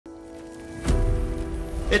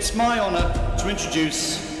It's my honour to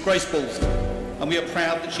introduce Grace Balsdon, and we are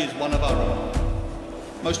proud that she is one of our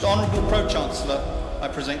own. Most Honourable Pro-Chancellor, I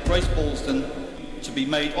present Grace Balsdon to be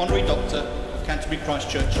made Honorary Doctor of Canterbury Christ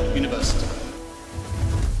Church University.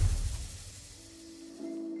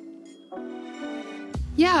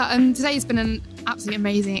 Yeah, today's been an absolutely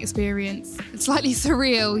amazing experience. It's slightly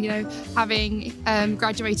surreal, you know, having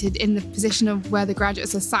graduated in the position of where the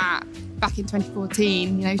graduates are sat back in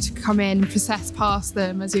 2014, you know, to come in and process past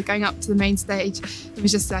them as you're going up to the main stage. It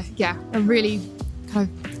was just a really kind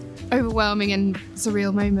of overwhelming and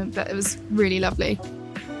surreal moment, but it was really lovely.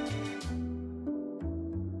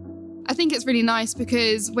 I think it's really nice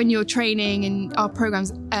because when you're training, and our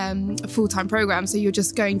program's a full-time program, so you're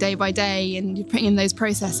just going day by day and you're putting in those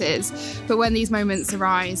processes. But when these moments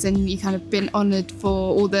arise and you kind of been honoured for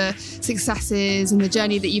all the successes and the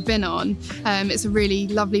journey that you've been on, it's a really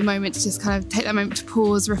lovely moment to just kind of take that moment to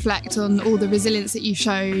pause, reflect on all the resilience that you've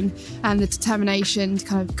shown and the determination to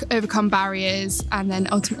kind of overcome barriers and then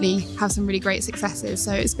ultimately have some really great successes.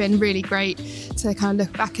 So it's been really great to kind of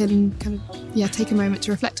look back and kind of take a moment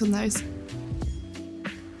to reflect on those.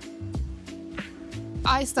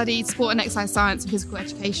 I studied sport and exercise science and physical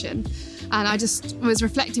education, and I just was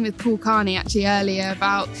reflecting with Paul Carney actually earlier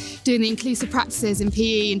about doing the inclusive practices in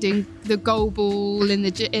PE and doing the goal ball in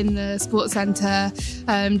the sports centre,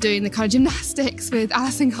 doing the kind of gymnastics with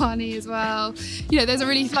Alison Carney as well. You know, those are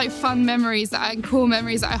really fun memories and core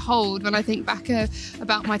memories that I hold when I think back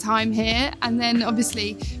about my time here. And then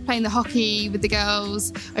obviously playing the hockey with the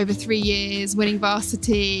girls over 3 years, winning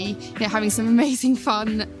varsity, you know, having some amazing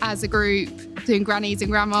fun as a group, doing grannies and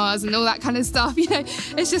grandmas and all that kind of stuff. You know,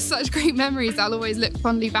 it's just such great memories that I'll always look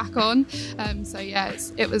fondly back on. So yeah,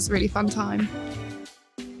 it was a really fun time.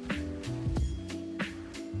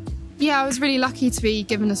 Yeah, I was really lucky to be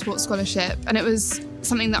given a sports scholarship, and it was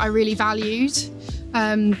something that I really valued.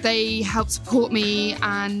 They helped support me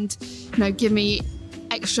and, you know, give me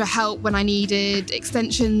extra help when I needed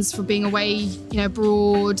extensions for being away, you know,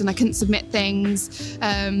 abroad, and I couldn't submit things.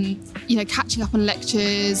 You know, catching up on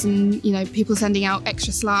lectures and, you know, people sending out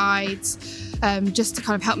extra slides, just to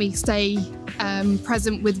kind of help me stay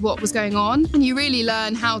present with what was going on. And you really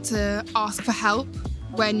learn how to ask for help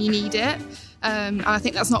when you need it. And I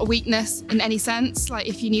think that's not a weakness in any sense. Like,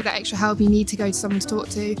 if you need that extra help, you need to go to someone to talk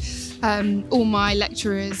to. All my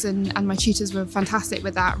lecturers and my tutors were fantastic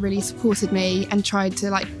with that, really supported me and tried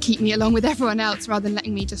to keep me along with everyone else rather than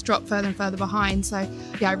letting me just drop further and further behind. So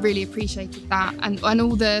yeah, I really appreciated that. And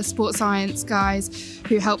all the sports science guys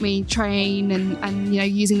who helped me train and you know,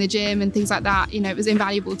 using the gym and things like that, you know, it was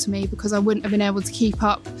invaluable to me because I wouldn't have been able to keep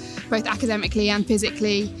up both academically and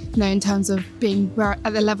physically, you know, in terms of being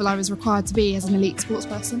at the level I was required to be as an elite sports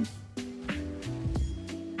person.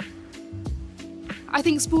 I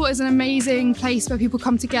think sport is an amazing place where people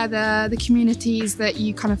come together. The communities that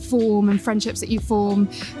you kind of form and friendships that you form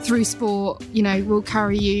through sport, you know, will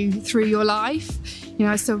carry you through your life. You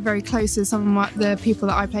know, I'm still very close to some of the people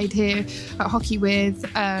that I played here at hockey with.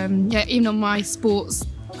 Yeah, even on my sports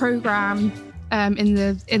programme, in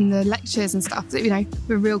the lectures and stuff, you know,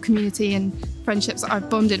 the real community and friendships that I've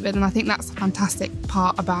bonded with, and I think that's the fantastic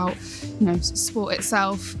part about, you know, sport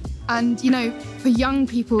itself. And, you know, for young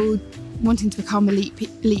people wanting to become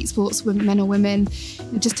elite sportsmen or women,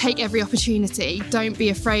 just take every opportunity. Don't be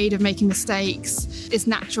afraid of making mistakes. It's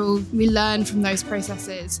natural. We learn from those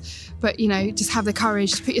processes, but, you know, just have the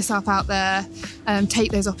courage to put yourself out there,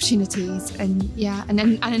 take those opportunities, and yeah, and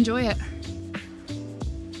enjoy it.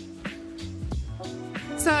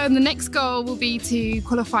 So the next goal will be to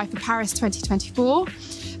qualify for Paris 2024.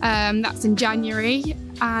 That's in January,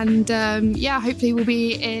 and yeah, hopefully we'll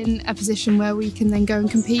be in a position where we can then go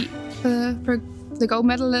and compete for the gold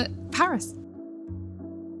medal at Paris.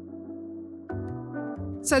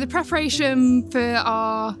 So the preparation for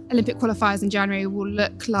our Olympic qualifiers in January will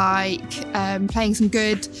look like playing some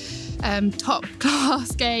good top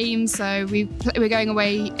class games. So we're going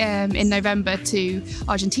away in November to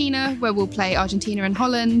Argentina, where we'll play Argentina and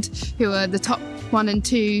Holland, who are the top 1 and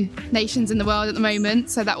 2 nations in the world at the moment.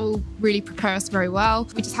 So that will really prepare us very well.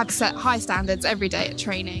 We just have to set high standards every day at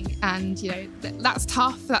training, and you know, that's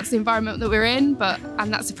tough. That's the environment that we're in,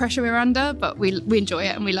 and that's the pressure we're under. But we enjoy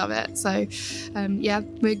it and we love it. So yeah,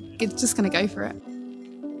 we're just going to go for it.